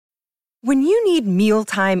When you need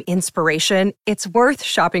mealtime inspiration, it's worth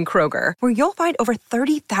shopping Kroger, where you'll find over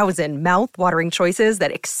 30,000 mouth-watering choices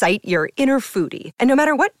that excite your inner foodie. And no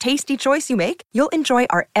matter what tasty choice you make, you'll enjoy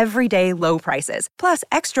our everyday low prices, plus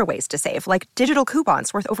extra ways to save, like digital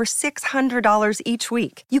coupons worth over $600 each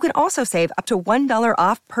week. You can also save up to $1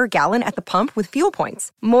 off per gallon at the pump with fuel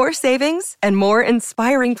points. More savings and more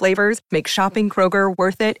inspiring flavors make shopping Kroger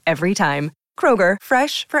worth it every time. Kroger,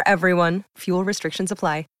 fresh for everyone. Fuel restrictions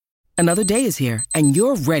apply. Another day is here, and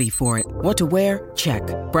you're ready for it. What to wear? Check.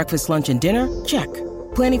 Breakfast, lunch, and dinner? Check.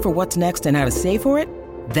 Planning for what's next and how to save for it?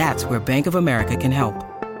 That's where Bank of America can help.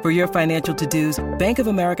 For your financial to-dos, Bank of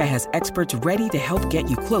America has experts ready to help get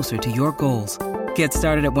you closer to your goals. Get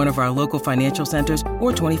started at one of our local financial centers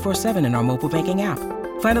or 24/7 in our mobile banking app.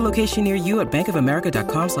 Find a location near you at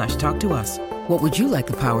bankofamerica.com/talktous. What would you like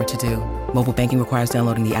the power to do? Mobile banking requires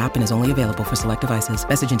downloading the app and is only available for select devices.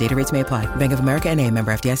 Message and data rates may apply. Bank of America N.A.,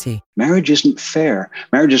 member FDIC. Marriage isn't fair.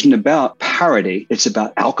 Marriage isn't about parity. It's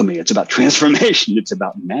about alchemy. It's about transformation. It's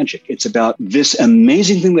about magic. It's about this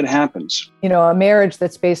amazing thing that happens. You know, a marriage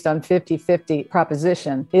that's based on 50-50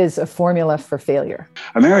 proposition is a formula for failure.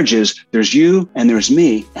 A marriage is there's you and there's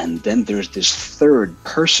me, and then there's this third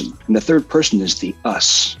person. And the third person is the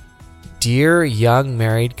us. Dear young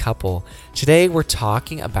married couple, today we're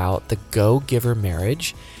talking about the Go-Giver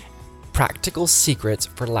marriage, practical secrets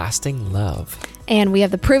for lasting love. And we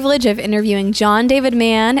have the privilege of interviewing John David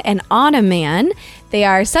Mann and Anna Mann. They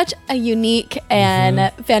are such a unique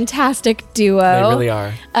and fantastic duo. They really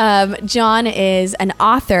are. John is an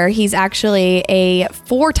author. He's actually a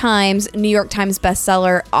 4 times New York Times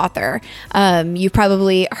bestseller author. You've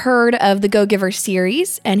probably heard of the Go-Giver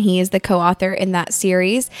series, and he is the co-author in that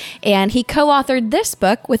series. And he co-authored this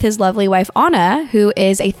book with his lovely wife, Anna, who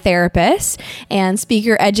is a therapist and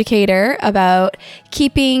speaker educator about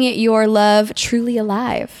keeping your love truly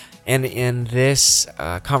alive. And in this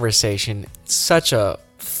conversation, such a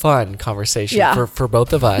fun conversation for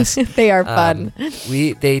both of us. They are fun.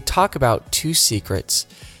 They talk about 2 secrets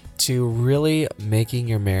to really making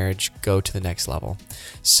your marriage go to the next level.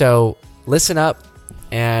 So listen up,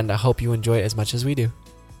 and I hope you enjoy it as much as we do.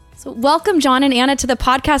 So welcome, John and Anna, to the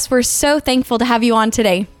podcast. We're so thankful to have you on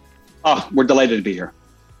today. Oh, we're delighted to be here.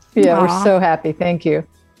 Yeah, Aww. We're so happy. Thank you.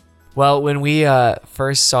 Well, when we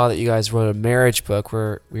first saw that you guys wrote a marriage book,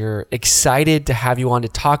 we were excited to have you on to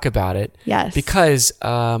talk about it. Yes. Because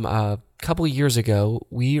a couple of years ago,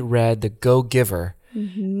 we read The Go-Giver,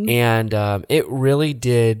 and it really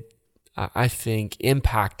did, I think,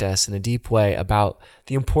 impact us in a deep way about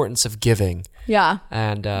the importance of giving. Yeah.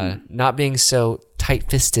 And not being so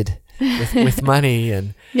tight-fisted with money.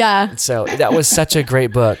 And yeah. So that was such a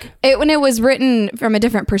great book. When it was written from a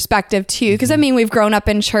different perspective too, because I mean, we've grown up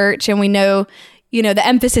in church and we know, the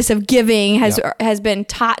emphasis of giving has been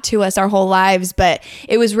taught to us our whole lives, but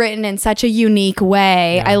it was written in such a unique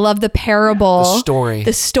way. Yeah. I love the parable,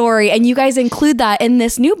 the story, and you guys include that in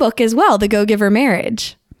this new book as well, The Go-Giver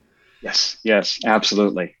Marriage. Yes,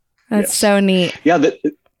 absolutely. That's so neat. Yeah,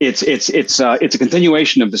 it's a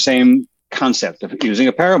continuation of the same concept of using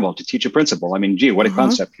a parable to teach a principle. I mean, gee, what a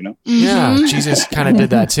concept, Yeah, Jesus kind of did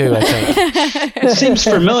that too, I think. It seems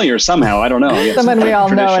familiar somehow. I don't know. Someone we all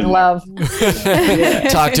know and love.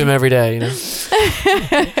 Talk to him every day,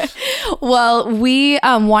 Well, we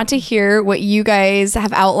want to hear what you guys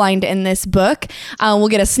have outlined in this book. We'll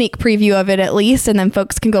get a sneak preview of it at least, and then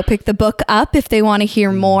folks can go pick the book up if they want to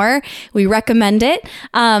hear more. We recommend it.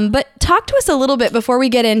 But talk to us a little bit before we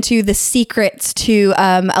get into the secrets to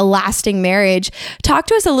a lasting marriage. Talk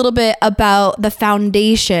to us a little bit about the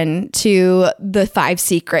foundation to the 5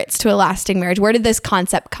 secrets to a lasting marriage. Where did this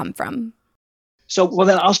concept come from? So,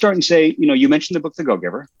 then I'll start and say, you mentioned the book, The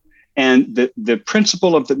Go-Giver. And the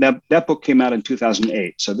principle of that book came out in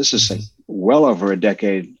 2008. So this is well over a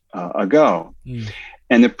decade ago.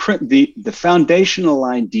 And the foundational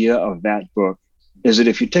idea of that book is that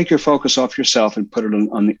if you take your focus off yourself and put it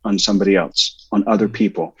on somebody else, on other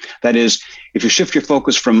people, that is, if you shift your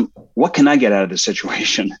focus from what can I get out of this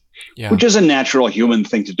situation, which is a natural human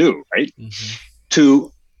thing to do, right?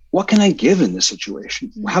 To what can I give in this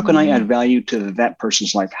situation? How can I add value to that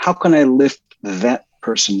person's life? How can I lift that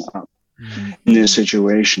person up in this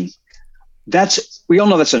situation? We all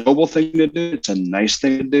know that's a noble thing to do. It's a nice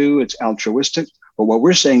thing to do. It's altruistic. But what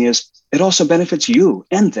we're saying is it also benefits you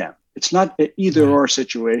and them. It's not an either or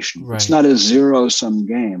situation. Right. It's not a zero-sum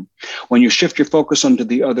game. When you shift your focus onto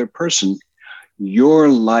the other person, your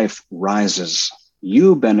life rises.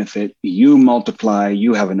 You benefit, you multiply,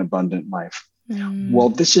 you have an abundant life. Well,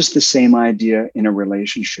 this is the same idea in a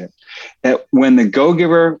relationship. That when the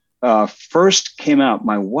Go-Giver first came out,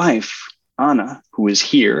 my wife, Anna, who is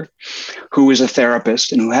here, who is a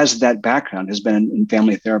therapist and who has that background, has been in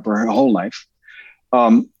family therapy her whole life.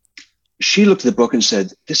 She looked at the book and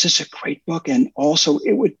said, this is a great book. And also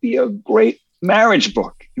it would be a great marriage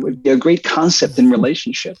book. It would be a great concept in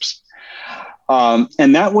relationships.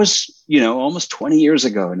 And that was, almost 20 years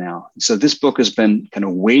ago now. So this book has been kind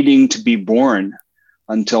of waiting to be born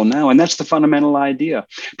until now. And that's the fundamental idea.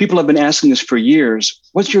 People have been asking us for years,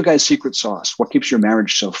 what's your guys' secret sauce? What keeps your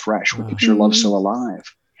marriage so fresh? What keeps your love so alive?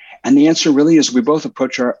 And the answer really is we both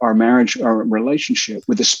approach our marriage, our relationship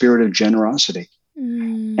with a spirit of generosity.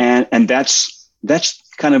 And that's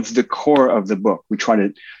kind of the core of the book. We try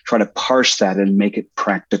to parse that and make it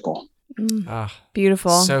practical.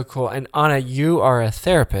 Beautiful. So cool. And Anna, you are a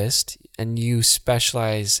therapist and you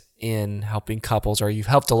specialize in helping couples, or you've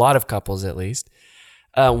helped a lot of couples at least.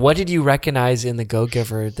 What did you recognize in the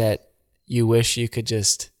Go-Giver that you wish you could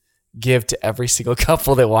just give to every single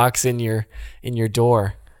couple that walks in your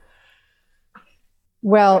door?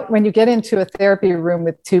 Well, when you get into a therapy room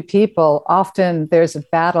with two people, often there's a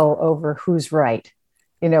battle over who's right.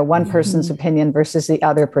 One person's opinion versus the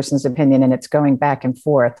other person's opinion, and it's going back and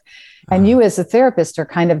forth. And you as a therapist are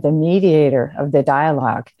kind of the mediator of the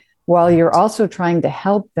dialogue, while you're also trying to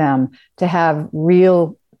help them to have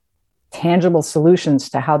real, tangible solutions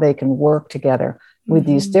to how they can work together with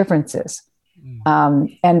these differences.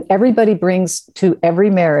 And everybody brings to every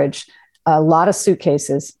marriage a lot of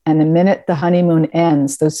suitcases. And the minute the honeymoon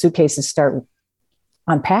ends, those suitcases start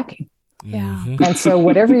unpacking. Yeah. And so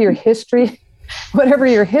whatever your history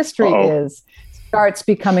is, starts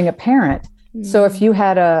becoming apparent. So if you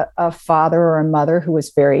had a father or a mother who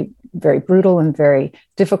was very, very brutal and very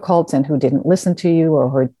difficult and who didn't listen to you,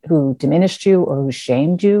 or who diminished you, or who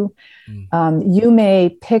shamed you, you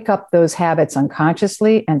may pick up those habits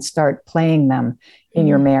unconsciously and start playing them in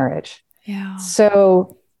your marriage. Yeah.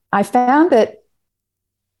 So I found that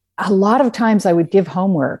a lot of times I would give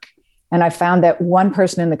homework, and I found that one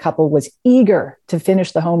person in the couple was eager to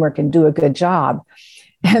finish the homework and do a good job.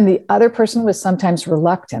 And the other person was sometimes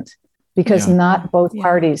reluctant because not both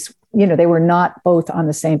parties, they were not both on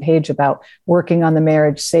the same page about working on the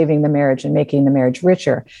marriage, saving the marriage, and making the marriage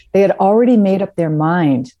richer. They had already made up their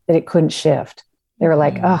mind that it couldn't shift. They were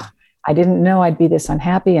like, I didn't know I'd be this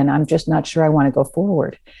unhappy, and I'm just not sure I want to go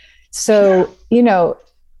forward. So,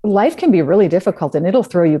 life can be really difficult, and it'll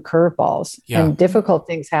throw you curveballs, and difficult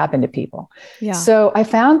things happen to people. Yeah. So I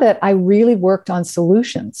found that I really worked on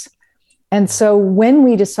solutions. And so when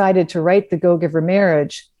we decided to write The Go-Giver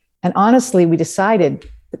Marriage, and honestly, we decided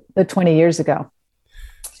 20 years ago,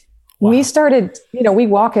 we started, we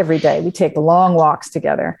walk every day. We take long walks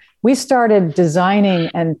together. We started designing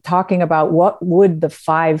and talking about what would the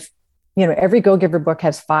 5, every Go-Giver book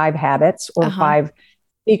has 5 habits or 5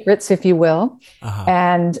 secrets, if you will.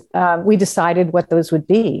 And we decided what those would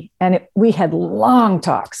be. And we had long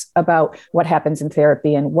talks about what happens in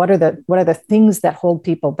therapy and what are the things that hold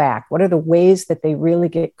people back? What are the ways that they really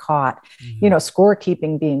get caught?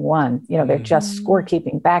 Scorekeeping being one, they're just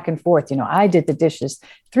scorekeeping back and forth. I did the dishes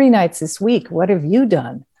 3 nights this week. What have you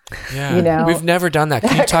done? Yeah, we've never done that.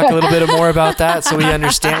 Can you talk a little bit more about that so we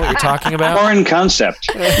understand what you're talking about? Foreign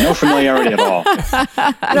concept, no familiarity at all.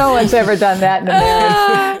 No one's ever done that in a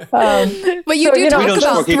marriage. But you do talk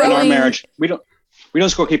about scorekeep in our marriage. We don't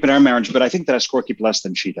scorekeep in our marriage, but I think that I scorekeep less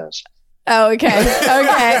than she does. Oh, okay.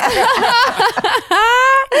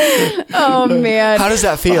 Oh man, how does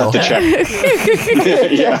that feel? I'll have to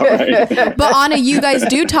check. Yeah, right. But Anna, you guys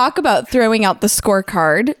do talk about throwing out the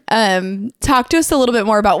scorecard. Talk to us a little bit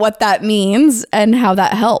more about what that means and how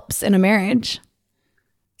that helps in a marriage.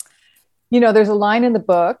 There's a line in the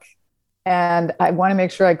book, and I want to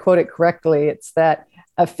make sure I quote it correctly. It's that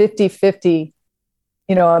a 50-50,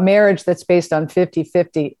 a marriage that's based on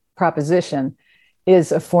 50-50 proposition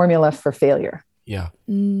is a formula for failure. Yeah.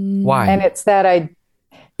 Why? And it's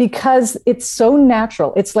because it's so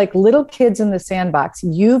natural. It's like little kids in the sandbox.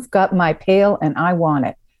 You've got my pail and I want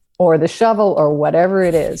it, or the shovel, or whatever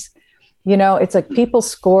it is. It's like people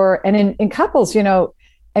score. And in couples,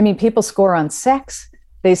 people score on sex.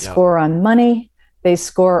 They score on money. They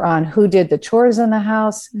score on who did the chores in the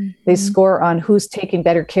house. They score on who's taking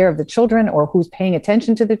better care of the children, or who's paying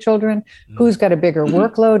attention to the children, who's got a bigger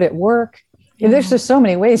workload at work. There's just so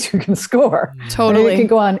many ways you can score. Totally. It can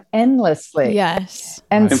go on endlessly. Yes.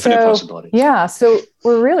 And infinite possibilities. So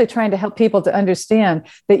we're really trying to help people to understand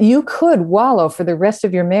that you could wallow for the rest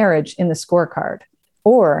of your marriage in the scorecard,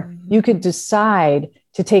 or you could decide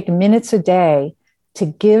to take minutes a day to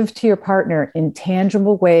give to your partner in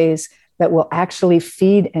tangible ways that will actually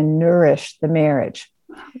feed and nourish the marriage.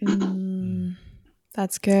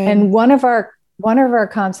 That's good. And one of our one of our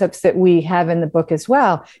concepts that we have in the book as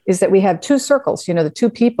well is that we have two circles, the two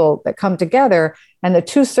people that come together and the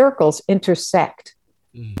two circles intersect.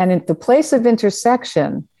 And at the place of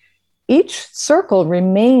intersection, each circle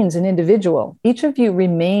remains an individual. Each of you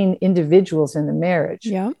remain individuals in the marriage.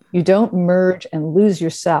 Yeah. You don't merge and lose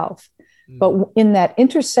yourself. But in that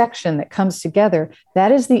intersection that comes together,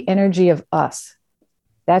 that is the energy of us.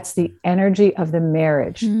 That's the energy of the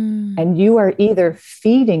marriage. And you are either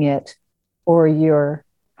feeding it or you're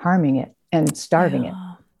harming it and starving it.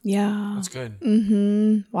 Yeah. That's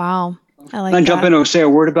good. Wow. I like Can I that. jump in and say a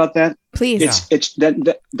word about that? Please. I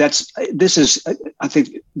think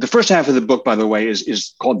the first half of the book, by the way,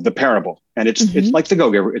 is called The Parable. And it's like The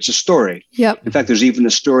Go-Giver. It's a story. Yep. In fact, there's even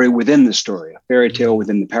a story within the story, a fairy tale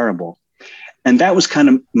within the parable. And that was kind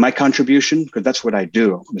of my contribution, because that's what I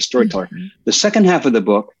do. I'm a storyteller. The second half of the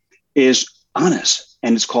book is honest,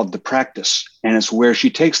 and it's called The Practice. And it's where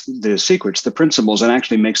she takes the secrets, the principles, and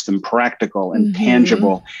actually makes them practical and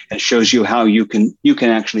tangible, and shows you how you can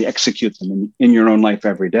actually execute them in your own life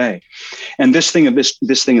every day. And this thing of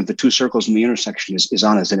the two circles in the intersection is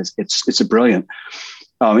honest, and it's a brilliant.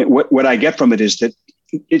 What I get from it is that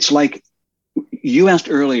it's like, you asked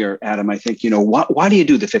earlier, Adam, I think, why do you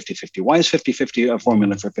do the 50-50? Why is 50-50 a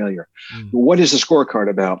formula for failure? What is the scorecard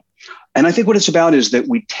about? And I think what it's about is that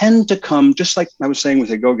we tend to come, just like I was saying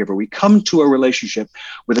with a Go-Giver, we come to a relationship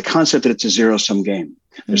with a concept that it's a zero-sum game.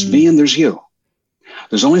 There's me and there's you.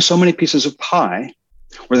 There's only so many pieces of pie,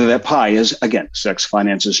 whether that pie is, again, sex,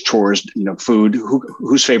 finances, chores, food,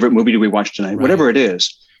 whose favorite movie do we watch tonight, whatever it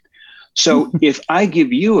is. So if I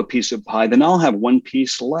give you a piece of pie, then I'll have one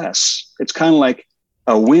piece less. It's kind of like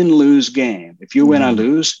a win-lose game. If you win, I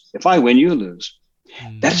lose. If I win, you lose.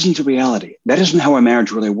 That isn't the reality. That isn't how a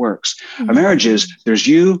marriage really works. A marriage is there's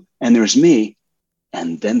you and there's me,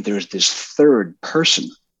 and then there's this third person.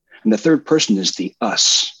 And the third person is the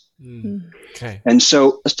us. Okay. And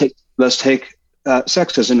so let's take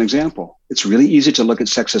sex as an example. It's really easy to look at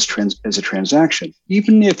sex as a transaction,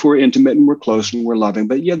 even if we're intimate and we're close and we're loving.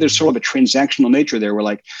 But yeah, there's sort of a transactional nature there. We're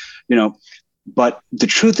like, but the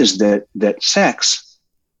truth is that sex,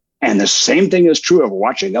 and the same thing is true of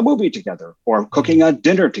watching a movie together or cooking a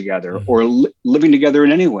dinner together or living together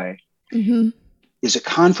in any way, is a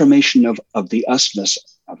confirmation of the usness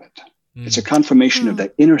of it. It's a confirmation of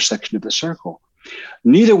that intersection of the circle.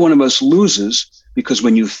 Neither one of us loses, because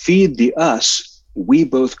when you feed the us, we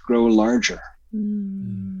both grow larger.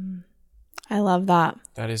 I love that.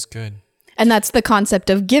 That is good. And that's the concept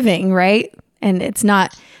of giving, right? And it's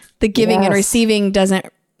not the giving and receiving doesn't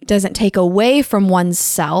take away from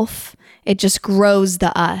oneself. It just grows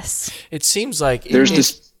the us. It seems like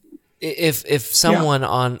there's if someone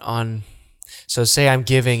on so say I'm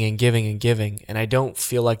giving and giving and giving, and I don't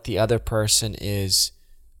feel like the other person is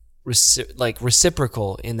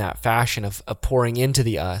reciprocal in that fashion of pouring into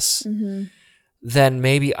the us, then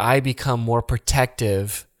maybe I become more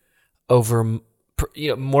protective over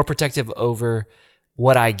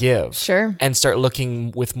what I give. Sure. And start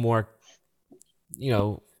looking with more,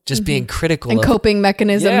 just being critical. And coping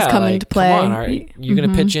mechanisms come into play. Come on, are you going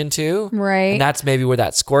to pitch in too? Right. And that's maybe where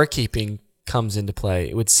that scorekeeping comes into play,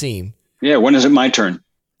 it would seem. Yeah. When is it my turn?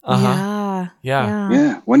 Yeah.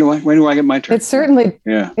 Yeah. When do I get my turn? It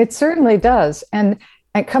certainly does. And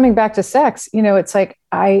coming back to sex, it's like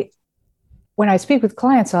when I speak with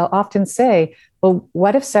clients, I'll often say, well,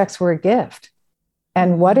 what if sex were a gift?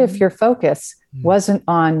 And what if your focus wasn't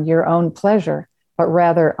on your own pleasure, but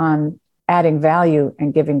rather on adding value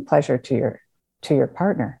and giving pleasure to your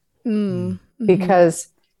partner? Because,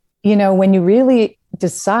 when you really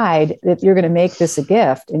decide that you're going to make this a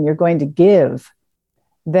gift and you're going to give,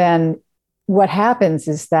 then what happens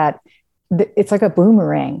is that it's like a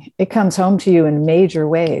boomerang. It comes home to you in major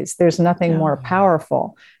ways. There's nothing more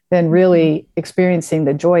powerful than really experiencing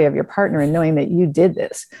the joy of your partner and knowing that you did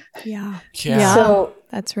this. Yeah. So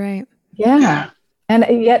that's right. Yeah. And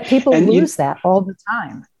yet people lose that all the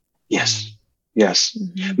time. Yes.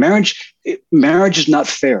 Marriage is not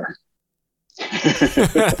fair.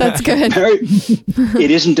 That's good.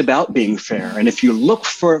 It isn't about being fair. And if you look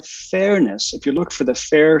for fairness, if you look for the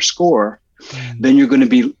fair score, then you're going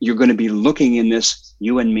to be looking in this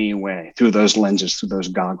you and me way, through those lenses, through those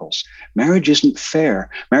goggles. Marriage isn't fair.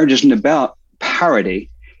 Marriage isn't about parity.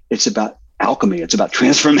 It's about alchemy. It's about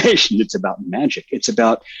transformation. It's about magic. It's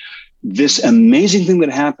about this amazing thing that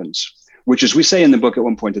happens, which is, we say in the book at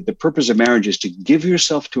one point that the purpose of marriage is to give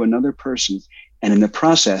yourself to another person, and in the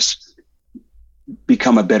process,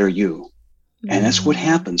 become a better you. And that's what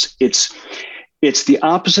happens. It's the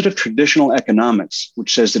opposite of traditional economics,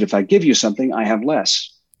 which says that if I give you something, I have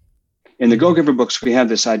less. In the Go-Giver books, we have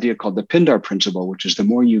this idea called the Pindar principle, which is the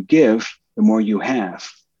more you give, the more you have.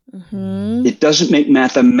 Mm-hmm. It doesn't make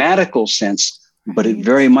mathematical sense, but it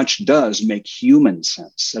very much does make human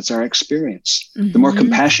sense. That's our experience. Mm-hmm. The more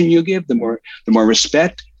compassion you give, the more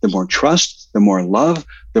respect, the more trust, the more love,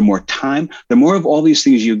 the more time, the more of all these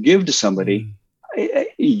things you give to somebody,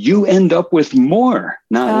 you end up with more,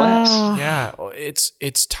 not less. Yeah,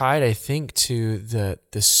 it's tied, I think, to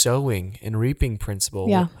the sowing and reaping principle.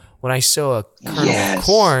 Yeah. When I sow a kernel of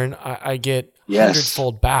corn, I get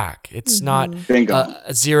hundredfold back. It's not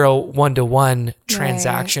a 0 1-to-1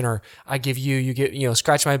 transaction, or I give you, you get,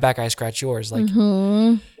 scratch my back, I scratch yours. Like,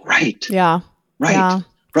 right. Yeah. Right. Yeah.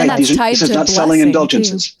 Right. And that's tied this is to not selling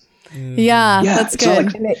indulgences. Yeah, that's it's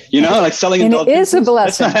good. not like, like selling and indulgences. it is a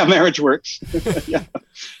blessing. That's not how marriage works.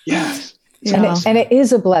 Yeah. And it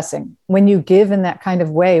is a blessing when you give in that kind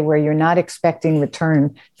of way where you're not expecting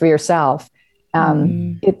return for yourself.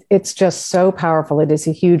 It's just so powerful. It is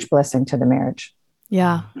a huge blessing to the marriage.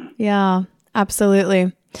 Yeah. Yeah,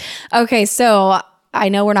 absolutely. Okay. So I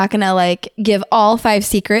know we're not going to give all 5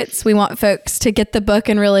 secrets. We want folks to get the book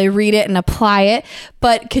and really read it and apply it.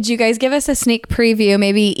 But could you guys give us a sneak preview?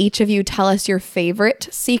 Maybe each of you tell us your favorite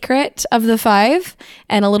secret of the 5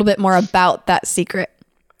 and a little bit more about that secret.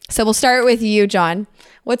 So we'll start with you, John.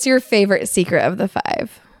 What's your favorite secret of the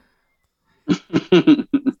 5?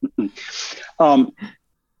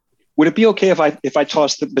 Would it be okay if I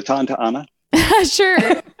toss the baton to Anna? Sure.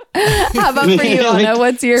 How about for you, Anna?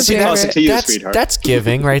 What's your favorite? Toss it to you, sweetheart. That's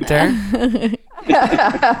giving right there.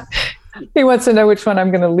 He wants to know which one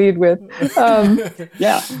I'm going to lead with.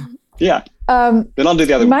 Yeah. Then I'll do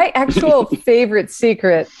the other one. My actual favorite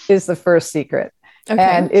secret is the first secret. Okay.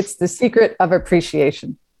 And it's the secret of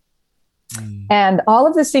appreciation. And all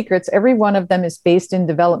of the secrets, every one of them is based in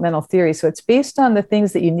developmental theory. So it's based on the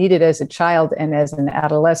things that you needed as a child and as an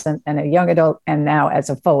adolescent and a young adult and now as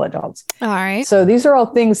a full adult. All right. So these are all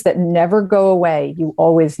things that never go away. You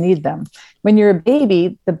always need them. When you're a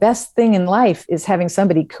baby, the best thing in life is having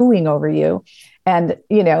somebody cooing over you and,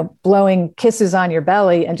 blowing kisses on your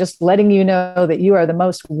belly and just letting you know that you are the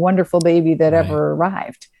most wonderful baby that ever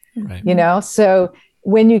arrived. Right. So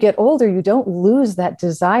when you get older, you don't lose that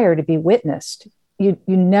desire to be witnessed. You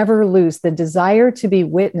never lose. The desire to be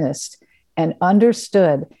witnessed and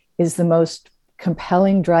understood is the most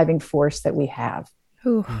compelling driving force that we have.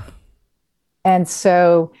 Ooh. And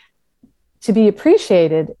so to be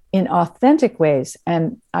appreciated in authentic ways.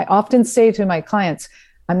 And I often say to my clients,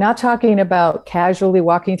 I'm not talking about casually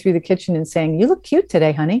walking through the kitchen and saying, "You look cute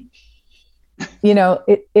today, honey."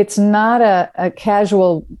 It's not a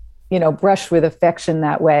casual brush with affection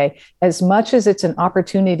that way, as much as it's an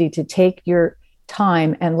opportunity to take your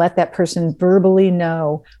time and let that person verbally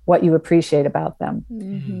know what you appreciate about them.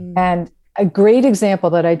 Mm-hmm. And a great example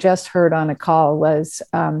that I just heard on a call was,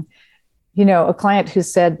 a client who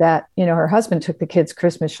said that, her husband took the kids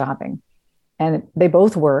Christmas shopping and they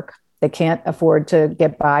both work. They can't afford to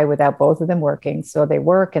get by without both of them working. So they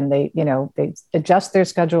work and they adjust their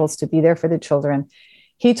schedules to be there for the children.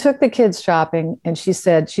 He took the kids shopping and she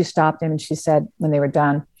stopped him and she said, when they were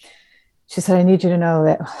done, she said, "I need you to know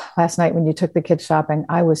that last night when you took the kids shopping,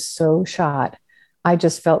 I was so shot. I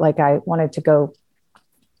just felt like I wanted to go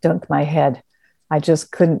dunk my head. I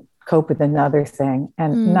just couldn't cope with another thing.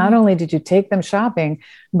 And not only did you take them shopping,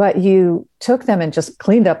 but you took them and just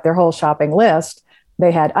cleaned up their whole shopping list.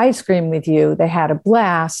 They had ice cream with you. They had a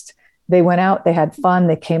blast. They went out, they had fun,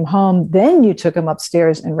 they came home. Then you took them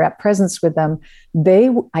upstairs and wrapped presents with them.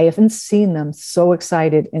 I haven't seen them so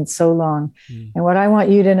excited in so long. And what I want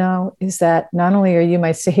you to know is that not only are you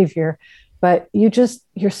my savior, but you're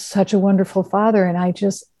such a wonderful father. And I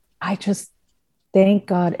just thank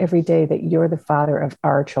God every day that you're the father of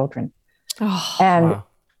our children." Oh, and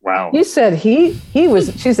wow. He said she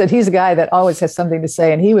said he's a guy that always has something to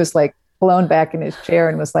say. And he was like blown back in his chair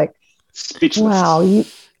and was like, speechless. "Wow,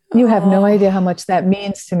 you have no idea how much that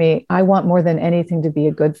means to me. I want more than anything to be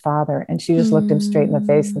a good father." And she just looked him straight in the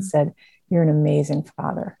face and said, "You're an amazing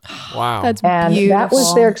father." Wow. That's and beautiful. that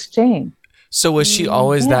was their exchange. So was she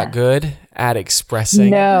always that good at expressing?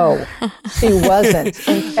 No, she wasn't.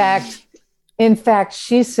 In fact,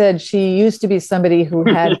 she said she used to be somebody who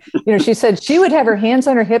had, she said she would have her hands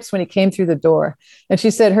on her hips when he came through the door. And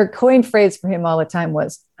she said her coined phrase for him all the time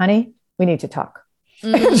was, "Honey, we need to talk."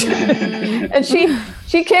 And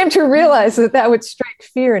she came to realize that would strike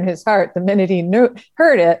fear in his heart the minute he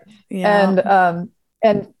heard it. Yeah.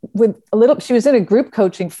 And with she was in a group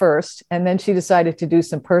coaching first, and then she decided to do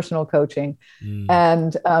some personal coaching.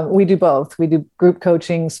 And we do both. We do group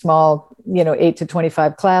coaching, small, 8 to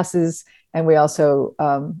 25 classes. And we also,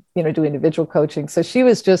 do individual coaching. So she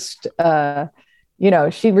was just,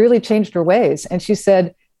 she really changed her ways. And she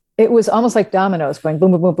said, it was almost like dominoes going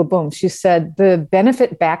boom, boom, boom, boom, boom. She said the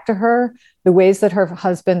benefit back to her, the ways that her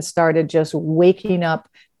husband started just waking up,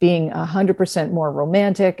 being 100% more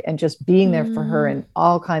romantic and just being there for her in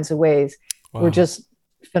all kinds of ways were just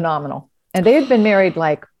phenomenal. And they had been married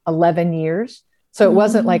like 11 years. So it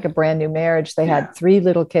wasn't like a brand new marriage. They had 3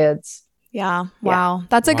 little kids. Yeah. Wow.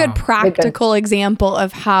 That's a good practical example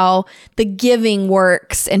of how the giving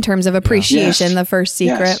works in terms of appreciation, the first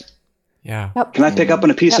secret. Yes. Yeah. Yep. Can I pick up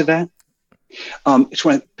on a piece of that? I just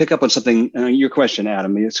want to pick up on something, your question,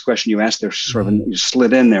 Adam. It's a question you asked there, sort of, you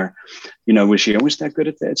slid in there. Was she always that good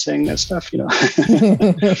at that, saying that stuff?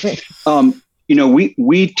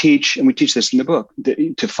 We teach, and we teach this in the book,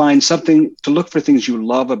 to find something, to look for things you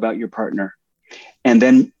love about your partner, and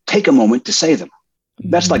then take a moment to say them.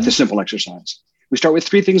 That's like the simple exercise. We start with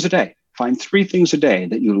 3 things a day. Find 3 things a day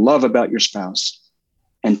that you love about your spouse,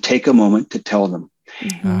 and take a moment to tell them.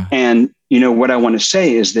 And what I want to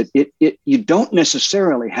say is that you don't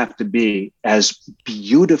necessarily have to be as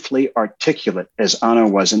beautifully articulate as Anna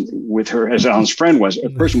was with her, as Anna's friend was, a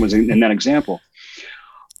person was in that example.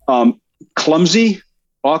 Clumsy,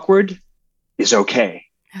 awkward is okay.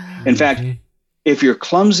 In fact, if you're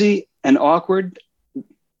clumsy and awkward,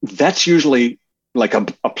 that's usually like a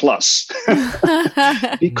plus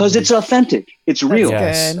because it's authentic. It's real.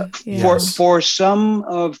 For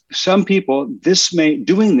some people,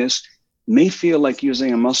 doing this may feel like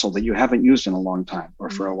using a muscle that you haven't used in a long time or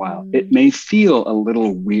for a while. It may feel a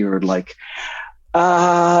little weird, like,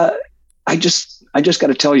 I just got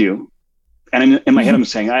to tell you. And in my head, I'm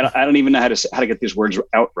saying, I don't even know how to get these words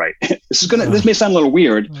out right. This may sound a little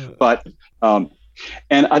weird, but,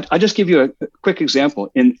 and I'll just give you a quick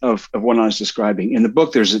example of what I was describing. In the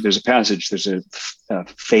book, there's a passage, there's a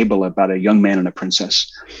fable about a young man and a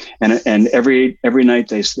princess. And every night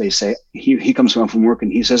they say, he comes home from work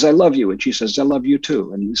and he says, I love you. And she says, I love you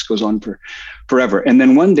too. And this goes on forever. And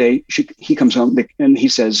then one day he comes home and he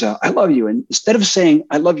says, I love you. And instead of saying,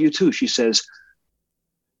 I love you too, she says,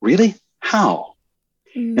 really? How?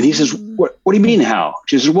 And he says, what do you mean how?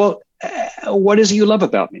 She says, well, what is it you love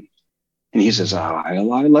about me? And he says, I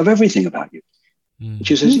love everything about you. And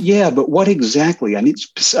she says, yeah, but what exactly? I need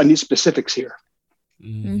specifics here.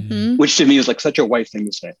 Which to me is like such a wife thing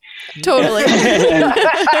to say. Totally.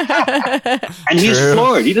 And he's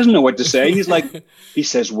floored. He doesn't know what to say. He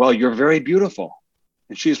says, well, you're very beautiful.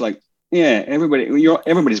 And she's like, yeah,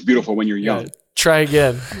 everybody's beautiful when you're young. Try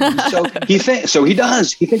again. So he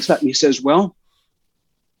does. He thinks that, and he says, well,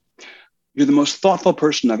 you're the most thoughtful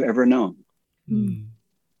person I've ever known.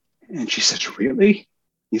 And she says, really?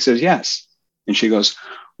 He says, yes. And she goes,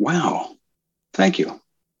 wow, thank you.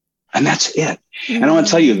 And that's it. And I want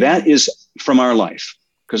to tell you, that is from our life.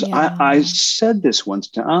 Because I said this once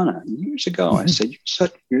to Anna years ago. I said,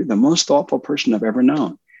 you're the most thoughtful person I've ever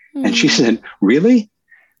known. And she said, really?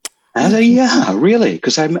 And I said, yeah, really,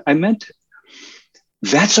 because I meant it.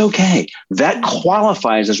 That's okay. That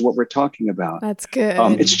qualifies as what we're talking about. That's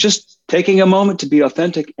good. It's just taking a moment to be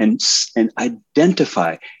authentic and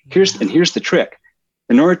identify. Here's the trick.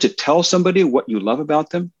 In order to tell somebody what you love about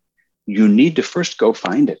them, you need to first go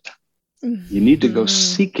find it. You need to go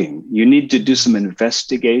seeking. You need to do some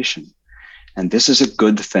investigation. And this is a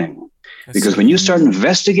good thing. Because when you start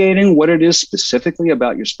investigating what it is specifically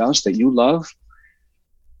about your spouse that you love,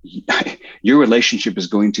 your relationship is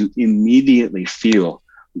going to immediately feel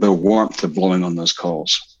the warmth of blowing on those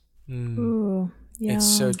coals. Ooh, yeah.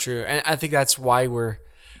 It's so true. And I think that's why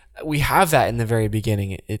we have that in the very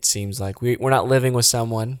beginning. It seems like we're not living with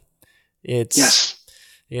someone. It's,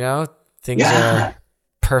 things are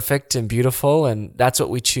perfect and beautiful, and that's what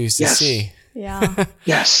we choose to see. Yeah.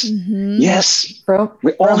 Yes. Yes.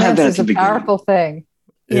 We all Romance have that is at the a beginning. powerful thing.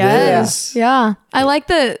 Yes. Yeah. I like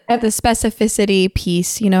the specificity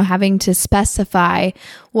piece, having to specify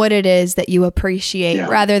what it is that you appreciate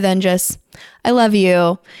rather than just, I love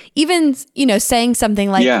you. Even, saying something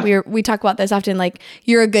like we talk about this often, like,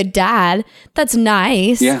 you're a good dad. That's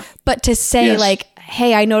nice. Yeah. But to say like,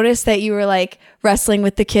 hey, I noticed that you were like wrestling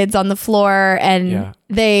with the kids on the floor and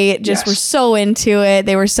they just were so into it.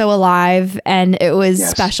 They were so alive, and it was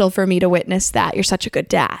special for me to witness that. You're such a good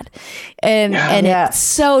dad. And it's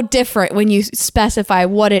so different when you specify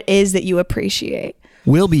what it is that you appreciate.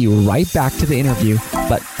 We'll be right back to the interview,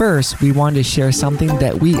 but first, we wanted to share something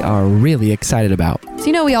that we are really excited about.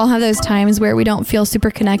 So, we all have those times where we don't feel super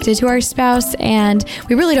connected to our spouse, and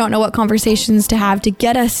we really don't know what conversations to have to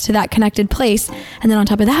get us to that connected place. And then on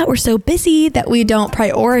top of that, we're so busy that we don't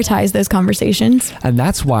prioritize those conversations. And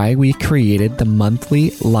that's why we created the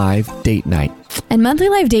monthly live date night. And monthly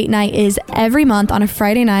live date night is every month on a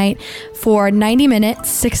Friday night for 90 minutes,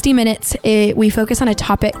 60 minutes. We focus on a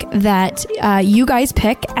topic that you guys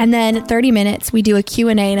pick. And then 30 minutes, we do a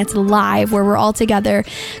Q&A, and it's live where we're all together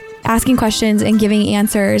asking questions and giving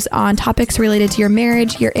answers on topics related to your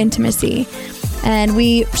marriage, your intimacy. And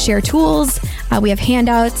we share tools. We have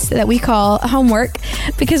handouts that we call homework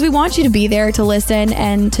because we want you to be there to listen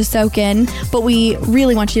and to soak in, but we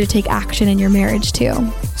really want you to take action in your marriage too.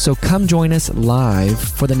 So come join us live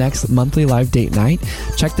for the next monthly live date night.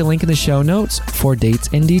 Check the link in the show notes for dates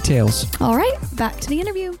and details. All right, back to the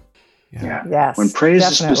interview. Yeah. Yes. When praise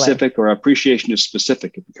definitely. is specific or appreciation is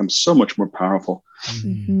specific, it becomes so much more powerful.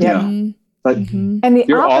 Mm-hmm. Yeah. But And the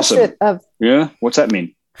you're opposite awesome. of Yeah. What's that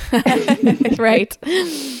mean? Right.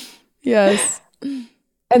 Yes.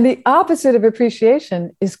 and the opposite of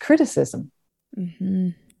appreciation is criticism. Mm-hmm.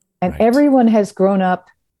 And Right. everyone has grown up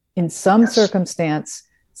in some Yes. circumstance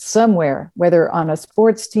somewhere, whether on a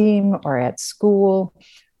sports team or at school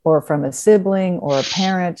or from a sibling or a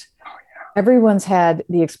parent. Everyone's had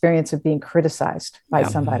the experience of being criticized by Yeah.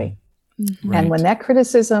 somebody. Mm-hmm. And when that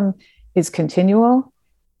criticism is continual,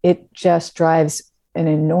 it just drives an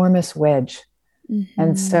enormous wedge. Mm-hmm.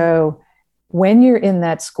 And so when you're in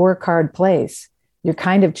that scorecard place, you're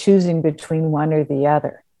kind of choosing between one or the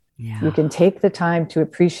other. Yeah. You can take the time to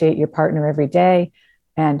appreciate your partner every day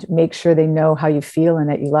and make sure they know how you feel and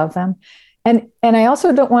that you love them. And I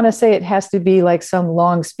also don't want to say it has to be like some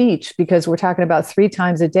long speech, because we're talking about 3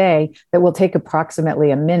 times a day that will take approximately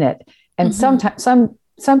a minute. And Mhm. sometimes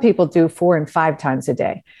some people do 4 and 5 times a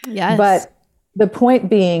day. Yes. But the point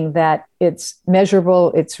being that it's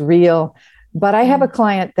measurable, it's real. But I have a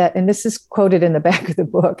client that, and this is quoted in the back of the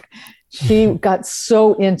book, she got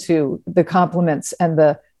so into the compliments and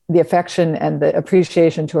the affection and the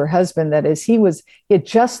appreciation to her husband that he had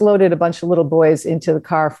just loaded a bunch of little boys into the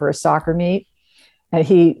car for a soccer meet. And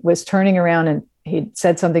he was turning around and he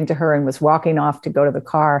said something to her and was walking off to go to the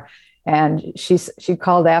car. And she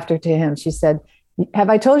called after to him. She said, "Have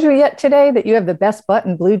I told you yet today that you have the best butt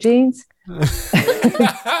in blue jeans?"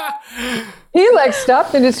 He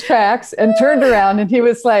stopped in his tracks and turned around and he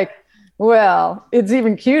was like, "Well, it's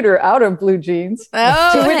even cuter out of blue jeans."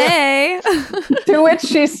 Oh, hey. To which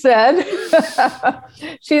she said,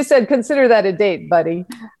 "Consider that a date, buddy."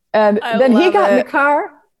 And then he got in the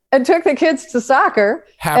car and took the kids to soccer.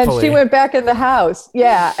 Happily. And she went back in the house.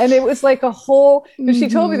 Yeah. And it was like a whole, when she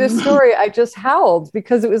told me this story, I just howled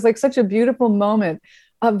because it was like such a beautiful moment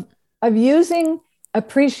of using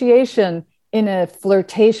appreciation in a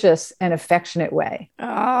flirtatious and affectionate way.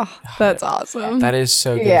 Oh, that's awesome. That is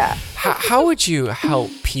so good. Yeah. How would you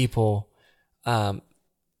help people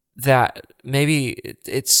that maybe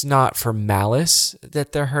it's not for malice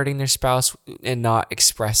that they're hurting their spouse and not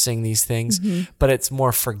expressing these things, but it's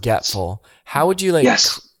more forgetful? How would you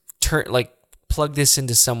plug this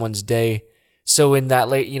into someone's day? So in that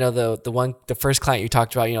late, the first client you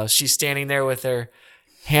talked about, she's standing there with her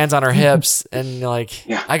hands on her hips and I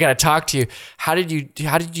got to talk to you. How did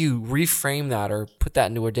you reframe that or put that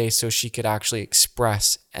into her day so she could actually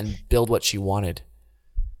express and build what she wanted?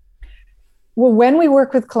 Well, when we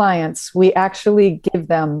work with clients, we actually give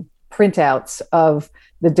them printouts of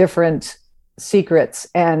the different secrets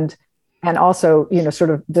and also, sort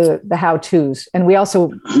of the how-tos. And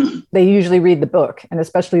they usually read the book, and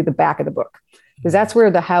especially the back of the book, because that's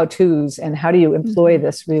where the how-tos and how do you employ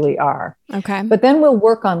this really are. Okay. But then we'll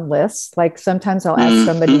work on lists. Like sometimes I'll ask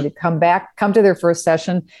somebody to come to their first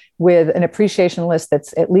session with an appreciation list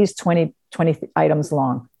that's at least 20 items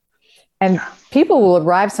long. And people will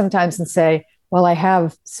arrive sometimes and say, "Well, I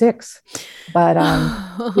have 6, but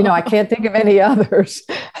I can't think of any others."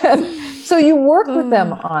 So you work with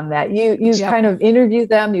them on that. You kind of interview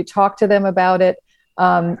them, you talk to them about it.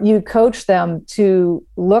 You coach them to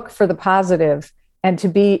look for the positive and to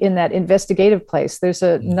be in that investigative place. There's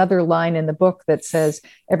another line in the book that says,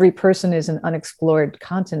 "Every person is an unexplored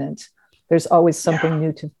continent. There's always something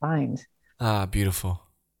new to find." Ah, beautiful.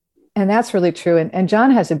 And that's really true. And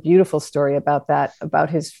John has a beautiful story about that, about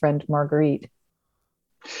his friend Marguerite.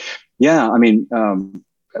 Yeah, I mean,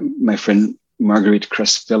 my friend Marguerite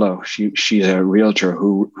Crespillo, she's a realtor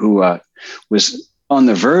who was on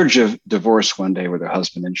the verge of divorce one day with her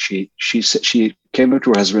husband, and she came up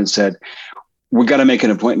to her husband and said, "We got to make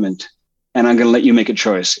an appointment and I'm going to let you make a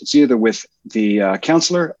choice. It's either with the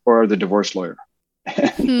counselor or the divorce lawyer.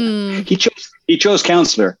 He chose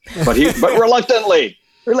counselor, but reluctantly.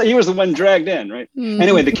 He was the one dragged in, right?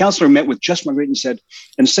 Anyway, the counselor met with Jess Marguerite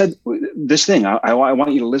and said this thing. I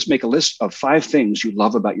want you to make a list of 5 things you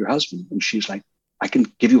love about your husband. And she's like, I can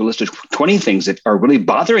give you a list of 20 things that are really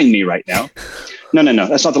bothering me right now. No,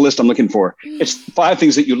 that's not the list I'm looking for. It's 5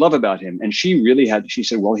 things that you love about him. And she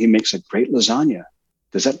said, well, he makes a great lasagna.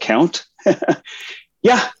 Does that count?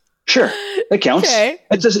 Yeah, sure. That counts. Okay.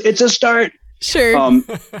 It's a start. Sure.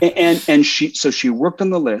 And she worked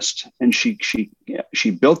on the list, and she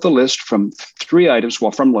built the list from 3 items.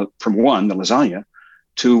 Well, from 1, the lasagna,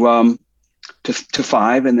 to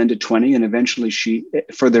 5, and then to 20, and eventually she,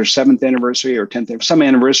 for their 7th anniversary or 10th, some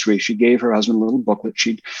anniversary, she gave her husband a little booklet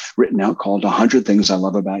she'd written out called 100 Things I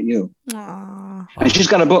Love About You. Aww. And she's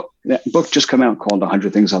got a book. That book just come out called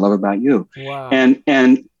 100 Things I Love About You. Wow. And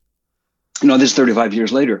this is 35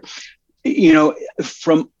 years later.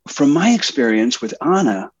 From my experience with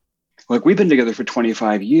Anna, like, we've been together for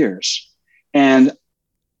 25 years, and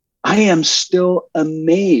I am still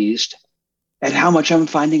amazed at how much I'm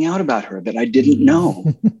finding out about her that I didn't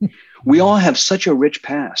know. We all have such a rich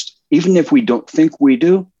past. Even if we don't think we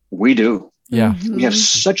do, we do. Yeah. We have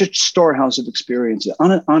such a storehouse of experiences.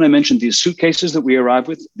 Anna mentioned these suitcases that we arrived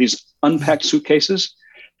with, these unpacked suitcases.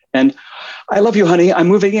 And I love you, honey. I'm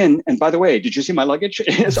moving in. And by the way, did you see my luggage?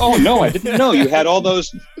 Oh, no, I didn't know. You had all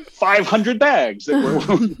those 500 bags that were,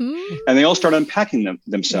 and they all start unpacking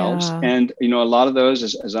themselves. Yeah. And, a lot of those,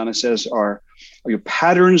 as Anna says, are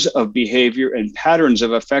patterns of behavior and patterns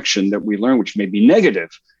of affection that we learn, which may be negative.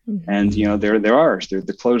 Mm-hmm. And, they're ours. They're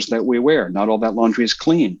the clothes that we wear. Not all that laundry is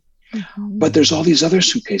clean. Mm-hmm. But there's all these other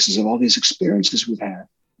suitcases of all these experiences we've had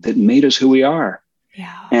that made us who we are,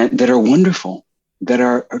 and that are wonderful, that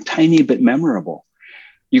are tiny but memorable.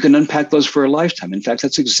 You can unpack those for a lifetime. In fact,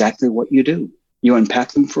 that's exactly what you do. You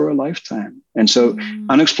unpack them for a lifetime. And so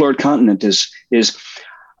Unexplored Continent is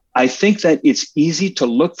I think that it's easy to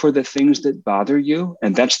look for the things that bother you,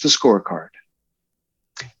 and that's the scorecard.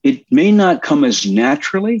 It may not come as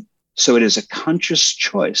naturally, so it is a conscious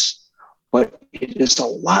choice, but it is a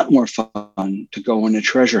lot more fun to go on a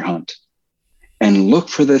treasure hunt and look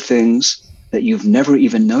for the things that you've never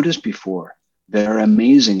even noticed before that are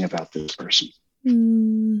amazing about this person.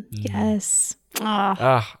 Yes.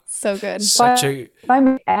 So good. If I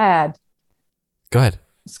may add. Go ahead.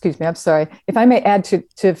 Excuse me, I'm sorry. If I may add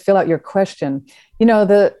to fill out your question,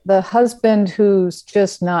 the husband who's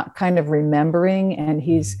just not kind of remembering, and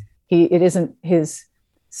it isn't his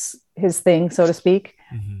thing, so to speak.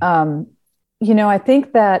 Mm-hmm. I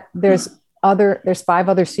think that there's 5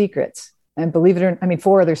 other secrets, and believe it or not,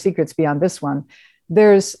 4 other secrets beyond this one.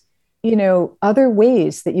 There's other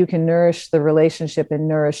ways that you can nourish the relationship and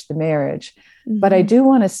nourish the marriage. Mm-hmm. But I do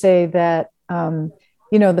want to say that,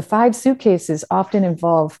 the 5 suitcases often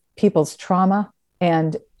involve people's trauma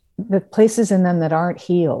and the places in them that aren't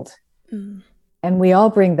healed. Mm. And we all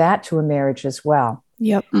bring that to a marriage as well.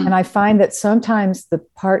 Yep. Mm. And I find that sometimes the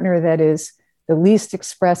partner that is the least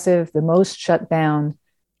expressive, the most shut down,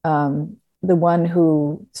 the one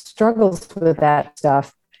who struggles with that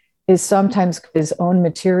stuff, is sometimes his own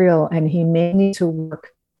material, and he may need to work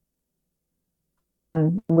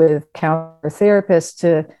with counselor therapists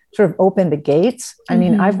to sort of open the gates. I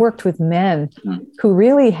mean, I've worked with men who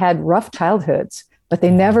really had rough childhoods, but they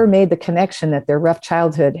never made the connection that their rough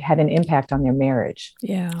childhood had an impact on their marriage.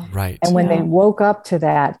 Yeah. Right. And when they woke up to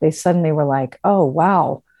that, they suddenly were like, oh,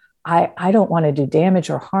 wow, I don't want to do damage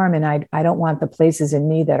or harm. And I don't want the places in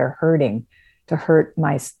me that are hurting to hurt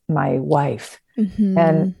my wife. Mm-hmm.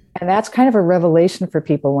 And that's kind of a revelation for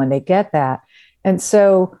people when they get that. And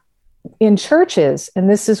so in churches, and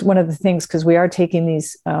this is one of the things, because we are taking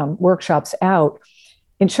these workshops out,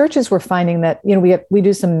 in churches, we're finding that, we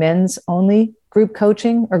do some men's only group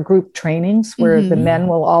coaching or group trainings where the men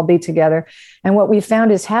will all be together. And what we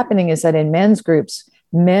found is happening is that in men's groups,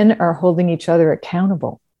 men are holding each other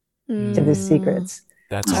accountable to the secrets.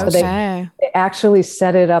 That's so awesome. They actually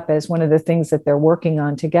set it up as one of the things that they're working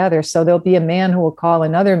on together. So there'll be a man who will call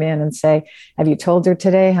another man and say, have you told her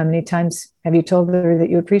today? How many times have you told her that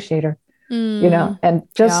you appreciate her? And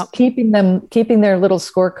just keeping their little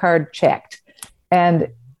scorecard checked. And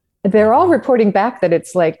they're all reporting back that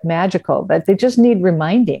it's like magical, that they just need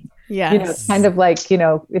reminding. Yes. Kind of like,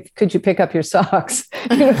 could you pick up your socks?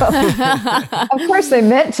 Of course they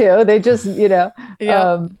meant to, they just,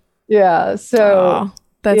 So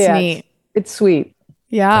that's neat. It's sweet.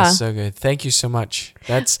 Yeah. That's so good. Thank you so much.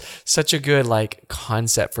 That's such a good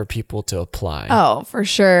concept for people to apply. Oh, for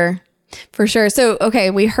sure. For sure. So, okay,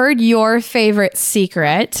 we heard your favorite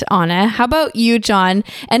secret, Anna. How about you, John?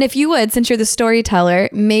 And if you would, since you're the storyteller,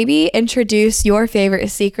 maybe introduce your favorite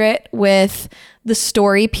secret with the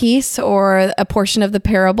story piece or a portion of the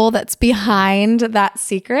parable that's behind that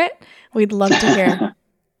secret. We'd love to hear.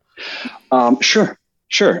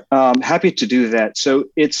 Sure. Happy to do that. So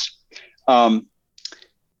it's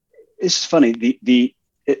funny.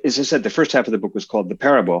 As I said, the first half of the book was called The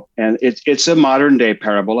Parable, and it's a modern day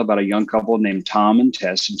parable about a young couple named Tom and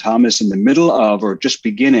Tess. And Tom is in the middle of, or just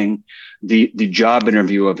beginning, the job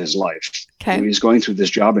interview of his life. Okay. So he's going through this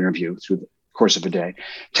job interview through the course of a day.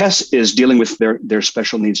 Tess is dealing with their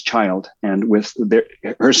special needs child and with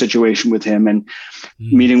her situation with him, and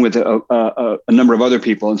meeting with a number of other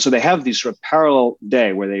people. And so they have these sort of parallel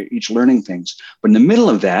day where they're each learning things. But in the middle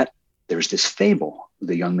of that, there's this fable,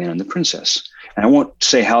 the young man and the princess. And I won't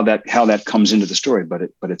say how that comes into the story, but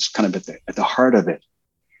it's kind of at the heart of it.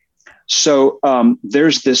 So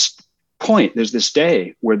there's this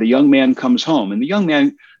day where the young man comes home, and the young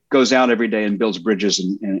man goes out every day and builds bridges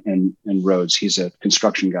and roads. He's a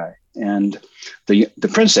construction guy. And the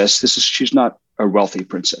princess, she's not a wealthy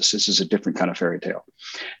princess. This is a different kind of fairy tale.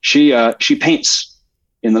 She paints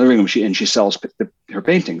in the living room, and she sells her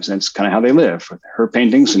paintings. And it's kind of how they live. Her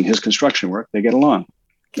paintings and his construction work, they get along.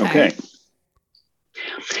 Okay.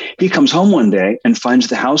 He comes home one day and finds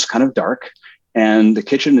the house kind of dark, and the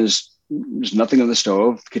kitchen there's nothing on the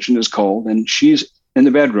stove. The kitchen is cold, and she's in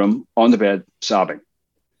the bedroom on the bed sobbing.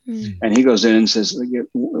 And he goes in and says,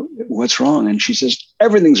 "What's wrong?" And she says,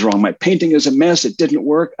 "Everything's wrong. My painting is a mess. It didn't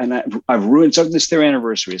work. And I've ruined something. This is their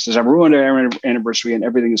anniversary." He says, "I've ruined our anniversary and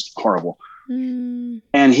everything is horrible."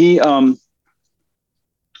 And he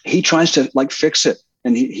tries to fix it.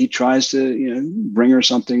 And he tries to, bring her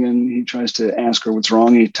something, and he tries to ask her what's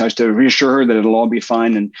wrong. He tries to reassure her that it'll all be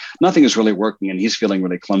fine, and nothing is really working, and he's feeling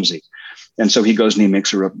really clumsy. And so he goes and he makes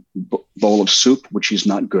her a bowl of soup, which he's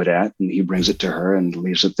not good at. And he brings it to her and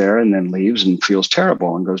leaves it there, and then leaves and feels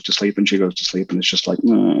terrible and goes to sleep. And she goes to sleep, and it's just like,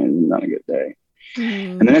 not a good day.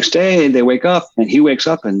 And the next day they wake up, and he wakes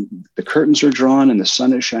up, and the curtains are drawn and the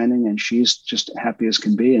sun is shining, and she's just happy as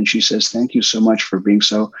can be. And she says, "Thank you so much for being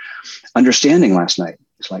so understanding last night."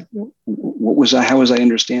 It's like, how was I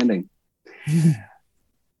understanding?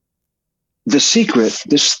 The secret,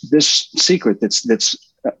 this secret that's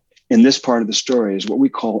in this part of the story is what we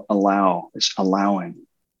call allow. It's allowing.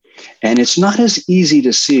 And it's not as easy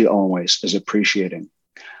to see always as appreciating.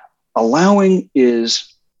 Allowing is,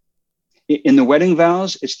 in the wedding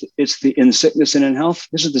vows, it's the in sickness and in health.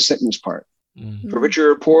 This is the sickness part. For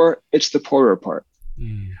richer or poor, it's the poorer part.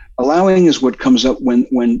 Allowing is what comes up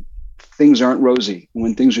when things aren't rosy,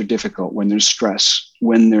 when things are difficult, when there's stress,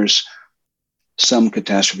 when there's some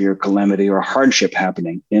catastrophe or calamity or hardship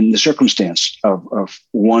happening in the circumstance of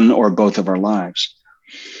one or both of our lives.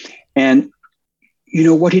 And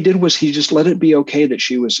what he did was he just let it be okay that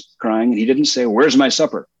she was crying, and he didn't say, "Where's my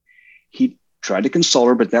supper?" He tried to console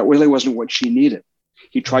her, but that really wasn't what she needed.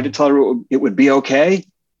 He tried to tell her it would be okay.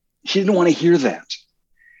 She didn't want to hear that.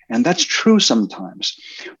 And that's true sometimes.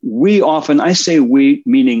 We often, I say we,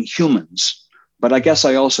 meaning humans, but I guess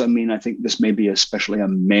I also mean, I think this may be especially a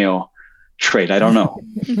male trait. I don't know.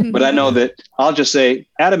 But I know that I'll just say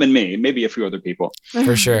Adam and me, maybe a few other people.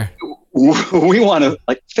 For sure. We want to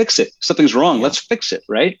fix it. Something's wrong. Let's fix it,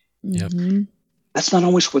 right? Yep. That's not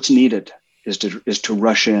always what's needed. Is to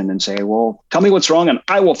rush in and say, "Well, tell me what's wrong and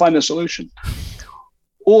I will find the solution."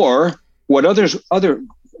 Or what other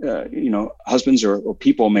husbands or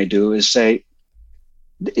people may do is say,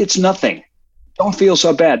 "It's nothing. Don't feel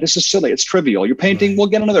so bad. This is silly. It's trivial. You're painting. Right. We'll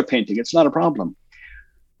get another painting. It's not a problem."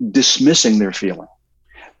 Dismissing their feeling,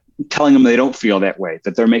 telling them they don't feel that way,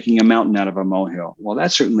 that they're making a mountain out of a molehill. Well,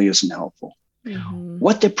 that certainly isn't helpful.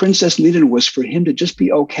 What the princess needed was for him to just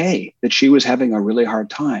be okay that she was having a really hard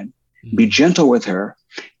time. Be gentle with her,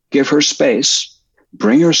 give her space,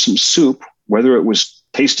 bring her some soup, whether it was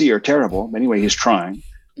tasty or terrible. Anyway, he's trying,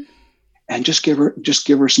 and just give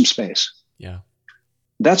her some space. Yeah.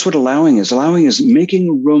 That's what allowing is. Allowing is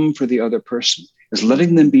making room for the other person, is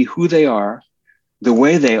letting them be who they are, the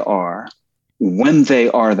way they are, when they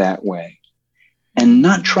are that way, and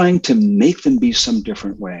not trying to make them be some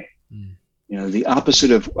different way. The opposite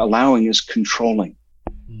of allowing is controlling.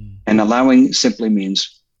 And allowing simply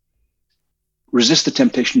means resist the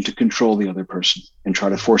temptation to control the other person and try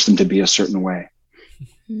to force them to be a certain way.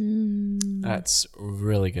 That's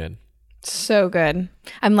really good. So good.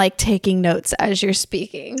 I'm taking notes as you're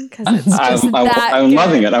speaking because it's just I'm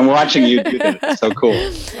loving it. I'm watching you do that. It's so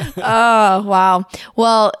cool. Oh, wow.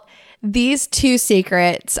 Well, these two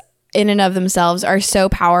secrets in and of themselves are so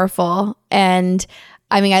powerful. And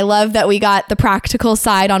I mean, I love that we got the practical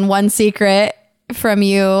side on One Secret from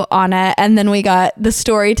you, Anna, and then we got the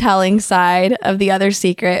storytelling side of The Other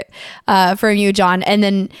Secret from you, John. And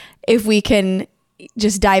then if we can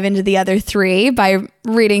just dive into the other three by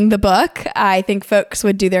reading the book, I think folks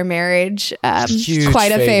would do their marriage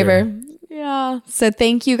quite a favor. Yeah. So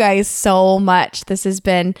thank you guys so much. This has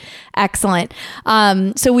been excellent.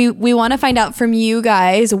 So we want to find out from you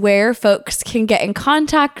guys where folks can get in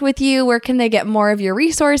contact with you. Where can they get more of your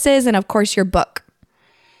resources and, of course, your book?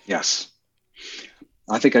 Yes.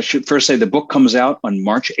 I think I should first say the book comes out on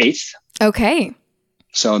March 8th. Okay.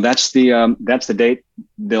 So that's the date.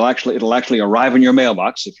 It'll actually arrive in your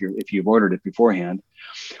mailbox if you've ordered it beforehand.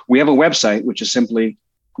 We have a website, which is simply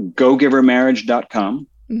gogivermarriage.com.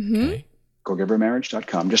 Mm-hmm. Okay.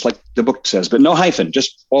 gogivermarriage.com, just like the book says, but no hyphen,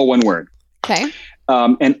 just all one word. Okay.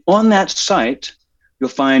 And on that site, you'll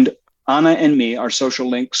find Anna and me, our social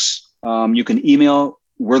links. You can email.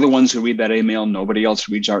 We're the ones who read that email. Nobody else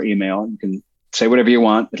reads our email. You can say whatever you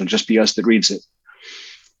want. It'll just be us that reads it.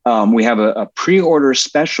 We have a pre-order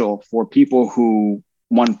special for people who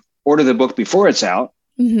want to order the book before it's out.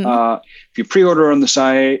 Mm-hmm. If you pre-order on the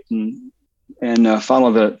site and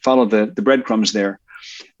follow the breadcrumbs there,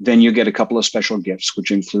 then you get a couple of special gifts,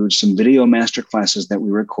 which include some video master classes that we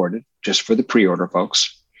recorded just for the pre-order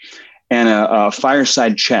folks, and a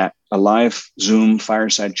fireside chat, a live Zoom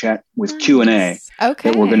fireside chat with Q&A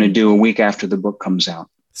that we're going to do a week after the book comes out.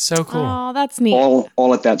 So cool. Oh, that's neat.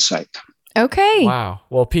 All at that site. Okay. Wow.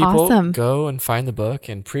 Well, people Awesome. Go and find the book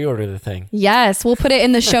and pre-order the thing. Yes, we'll put it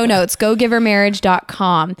in the show notes,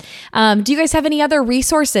 gogivermarriage.com. Do you guys have any other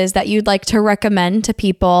resources that you'd like to recommend to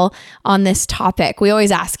people on this topic? We always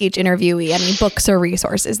ask each interviewee any books or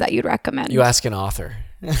resources that you'd recommend. You ask an author.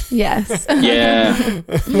 Yes.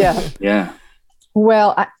 Yeah.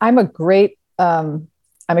 Well, I'm a great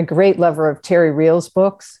lover of Terry Real's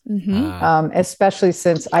books, especially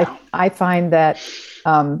since I find that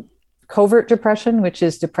covert depression, which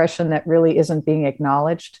is depression that really isn't being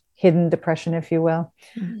acknowledged, hidden depression, if you will,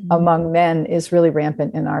 among men is really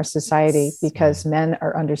rampant in our society because men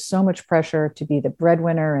are under so much pressure to be the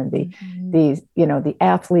breadwinner and the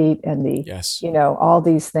athlete and all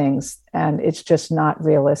these things. And it's just not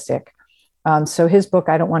realistic. So his book,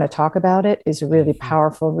 I Don't Want to Talk About It, is a really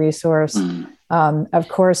powerful resource. Of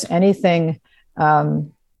course, anything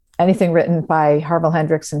written by Harville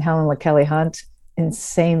Hendrix and Helen LaKelly Hunt,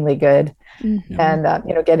 insanely good.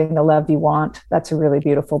 And Getting the Love You Want, that's a really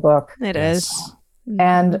beautiful book. It is.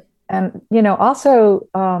 And also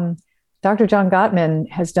Dr. John Gottman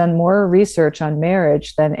has done more research on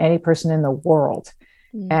marriage than any person in the world.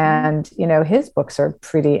 And his books are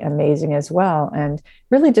pretty amazing as well, and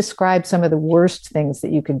really describe some of the worst things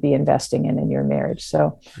that you could be investing in your marriage.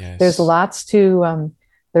 So there's lots to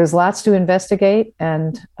investigate.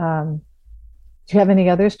 And do you have any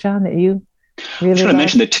others, John, that you really? I'm going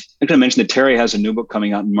to mention that Terry has a new book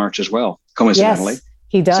coming out in March as well, coincidentally. Yes,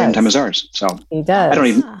 he does. Same time as ours. So he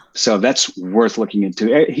does. So that's worth looking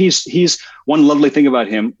into. He's one lovely thing about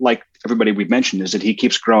him, like everybody we've mentioned, is that he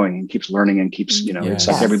keeps growing and keeps learning and keeps, it's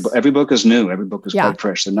like every book is new. Every book is quite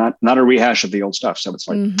fresh. They're not a rehash of the old stuff. So it's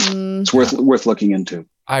like, it's worth looking into.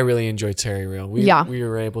 I really enjoy Terry Real. We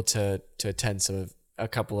were able to attend a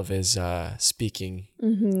couple of his speaking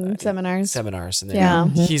seminars,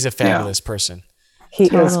 and he's a fabulous person. He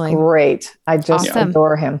is great. I just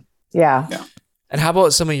adore him. Yeah. And how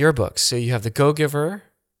about some of your books? So you have The Go-Giver,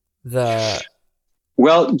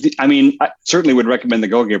 Well, I certainly would recommend The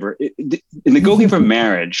Go-Giver. In The Go-Giver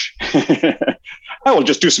Marriage, I will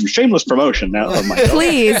just do some shameless promotion now of myself.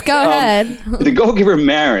 Please, go ahead. The Go-Giver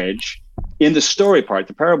Marriage, in the story part,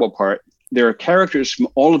 the parable part, there are characters from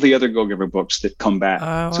all of the other Go-Giver books that come back.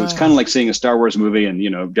 So it's kind of like seeing a Star Wars movie and,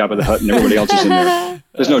 Jabba the Hutt and everybody else is in there.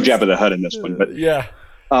 There's no Jabba the Hutt in this one, but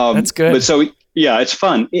that's good. But so, it's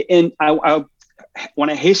fun. And I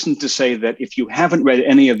want to hasten to say that if you haven't read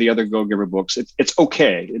any of the other Go-Giver books, it's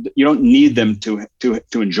okay. You don't need them to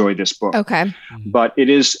enjoy this book. Okay. But it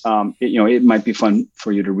is, it might be fun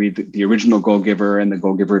for you to read the original Go-Giver and the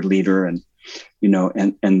Go-Giver Leader and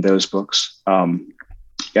those books.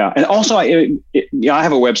 And also I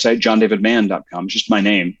have a website, johndavidmann.com, just my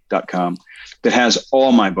name.com, that has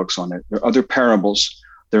all my books on it. There are other parables.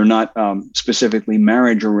 They're not specifically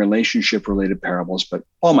marriage or relationship related parables, but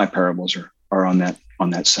all my parables are on that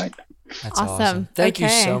site. That's awesome. Thank you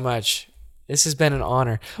so much. This has been an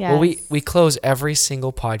honor. Yes. Well, we close every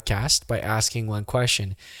single podcast by asking one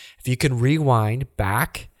question. If you can rewind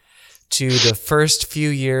back to the first few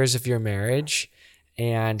years of your marriage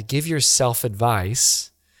and give yourself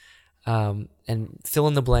advice, and fill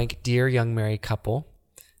in the blank, dear young married couple,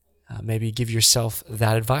 maybe give yourself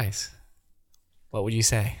that advice, what would you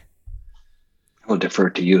say? I will defer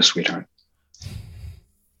to you, sweetheart.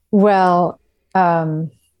 Well, I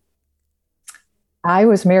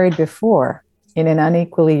was married before in an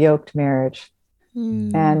unequally yoked marriage.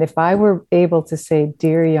 And if I were able to say,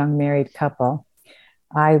 dear young married couple,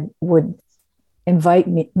 I would invite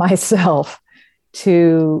myself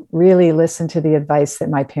to really listen to the advice that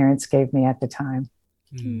my parents gave me at the time,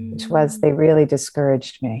 which was they really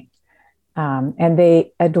discouraged me. And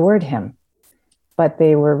they adored him, but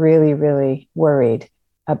they were really, really worried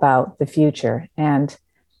about the future. And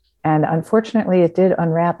unfortunately, it did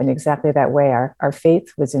unwrap in exactly that way. Our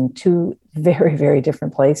faith was in two very, very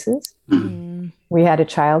different places. We had a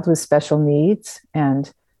child with special needs.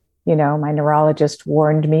 And, my neurologist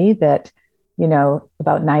warned me that,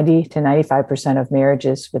 about 90 to 95% of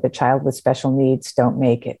marriages with a child with special needs don't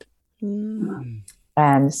make it.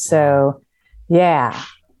 And so, yeah.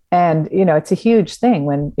 And, it's a huge thing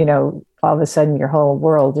when, all of a sudden your whole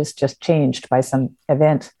world is just changed by some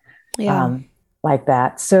event. Like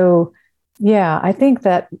that. So, yeah, I think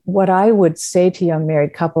that what I would say to young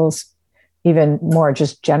married couples, even more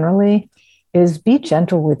just generally, is be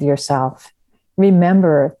gentle with yourself.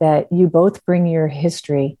 Remember that you both bring your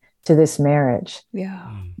history to this marriage.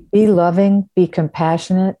 Yeah. Be loving, be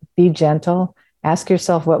compassionate, be gentle. Ask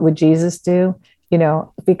yourself, what would Jesus do?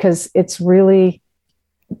 Because it's really,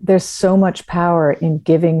 there's so much power in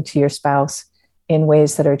giving to your spouse in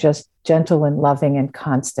ways that are just gentle and loving and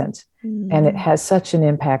constant. And it has such an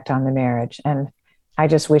impact on the marriage. And I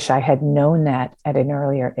just wish I had known that at an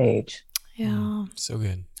earlier age. Yeah. So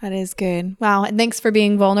good. That is good. Wow. And thanks for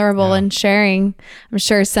being vulnerable and sharing. I'm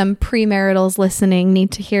sure some premaritals listening need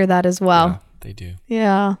to hear that as well. Yeah, they do.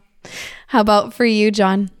 Yeah. How about for you,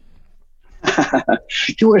 John?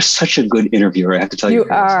 You are such a good interviewer, I have to tell you. You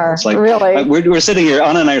are, it's like, really. We're sitting here,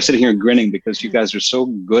 Anna and I are sitting here grinning because you guys are so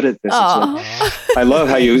good at this. I love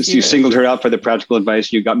how you singled her out for the practical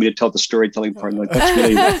advice. You got me to tell the storytelling part. Like, that's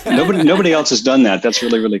really, nobody else has done that. That's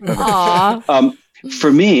really, really clever.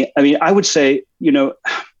 For me, I would say,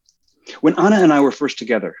 when Anna and I were first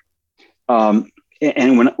together, and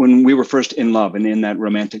when we were first in love and in that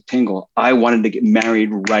romantic tingle, I wanted to get married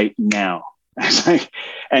right now.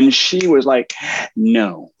 And she was like,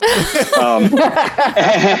 no. And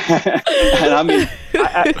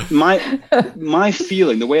my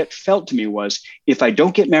feeling, the way it felt to me was, if I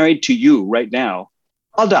don't get married to you right now,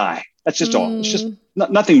 I'll die. That's just all. It's just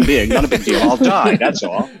nothing big, not a big deal. I'll die. That's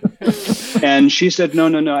all. And she said, no.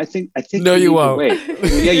 I think no, you won't. Wait.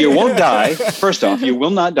 Yeah, you won't die. First off, you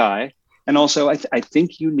will not die. And also, I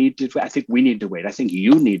think you need to. I think we need to wait. I think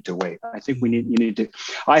you need to wait. I think you need to.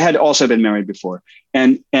 I had also been married before,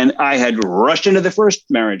 and I had rushed into the first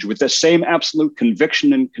marriage with the same absolute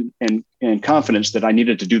conviction and confidence that I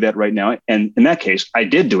needed to do that right now. And in that case, I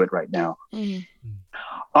did do it right now.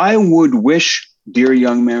 I would wish, dear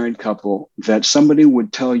young married couple, that somebody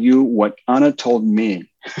would tell you what Anna told me,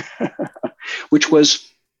 which was,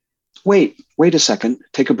 wait a second,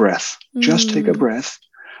 take a breath, just take a breath.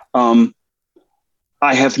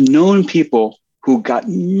 I have known people who got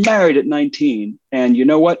married at 19, and you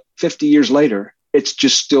know what? 50 years later, it's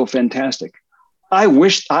just still fantastic.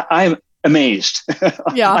 I'm amazed.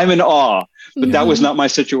 Yeah. I'm in awe, but that was not my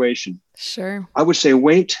situation. Sure. I would say,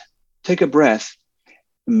 wait, take a breath,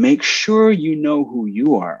 make sure you know who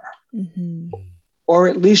you are, or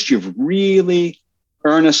at least you've really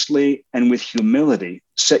earnestly and with humility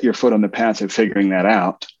set your foot on the path of figuring that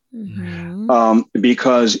out.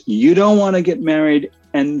 Because you don't want to get married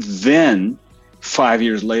and then 5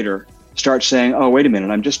 years later start saying, oh, wait a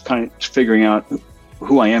minute, I'm just kind of figuring out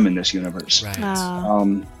who I am in this universe.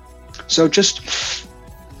 Right. So just,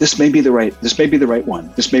 this may be the right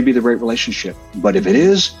one. This may be the right relationship. But if it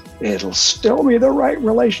is, it'll still be the right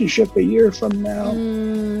relationship a year from now.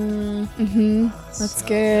 That's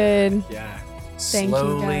good. Yeah. Thank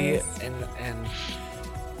Slowly you guys. and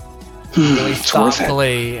really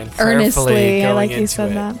thoughtfully and prayerfully earnestly. I going like you into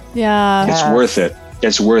said it. that. Yeah. It's worth it.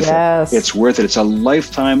 It's worth Yes. it. It's worth it. It's a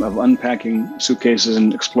lifetime of unpacking suitcases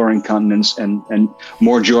and exploring continents and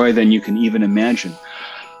more joy than you can even imagine.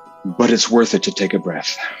 But it's worth it to take a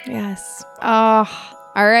breath. Yes. Oh,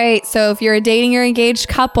 all right. So if you're a dating or engaged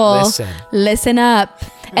couple, listen up.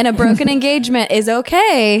 And a broken engagement is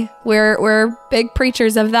okay. We're big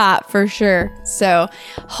preachers of that for sure. So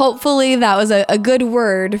hopefully that was a good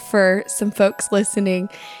word for some folks listening.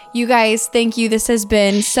 You guys, thank you. This has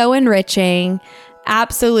been so enriching.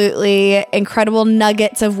 Absolutely incredible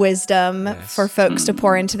nuggets of wisdom for folks to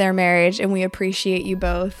pour into their marriage. And we appreciate you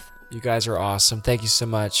both. You guys are awesome. Thank you so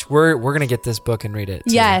much. We're going to get this book and read it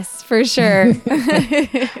too. Yes, for sure.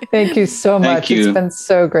 Thank you so much. Thank you. It's been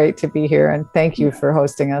so great to be here, and thank you for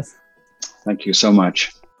hosting us. Thank you so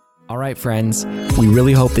much. All right, friends, we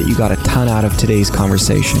really hope that you got a ton out of today's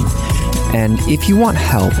conversation. And if you want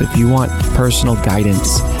help, if you want personal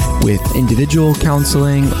guidance with individual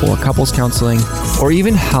counseling or couples counseling, or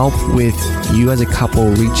even help with you as a couple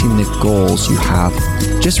reaching the goals you have,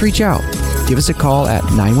 just reach out. Give us a call at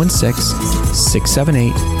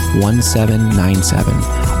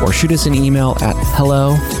 916-678-1797 or shoot us an email at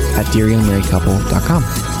hello@dearyoungmarriedcouple.com.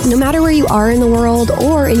 No matter where you are in the world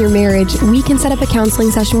or in your marriage, we can set up a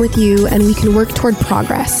counseling session with you and we can work toward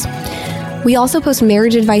progress. We also post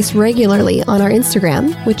marriage advice regularly on our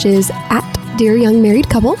Instagram, which is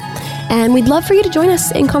 @DearYoungMarriedCouple, and we'd love for you to join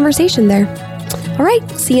us in conversation there. All right,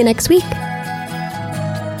 see you next week.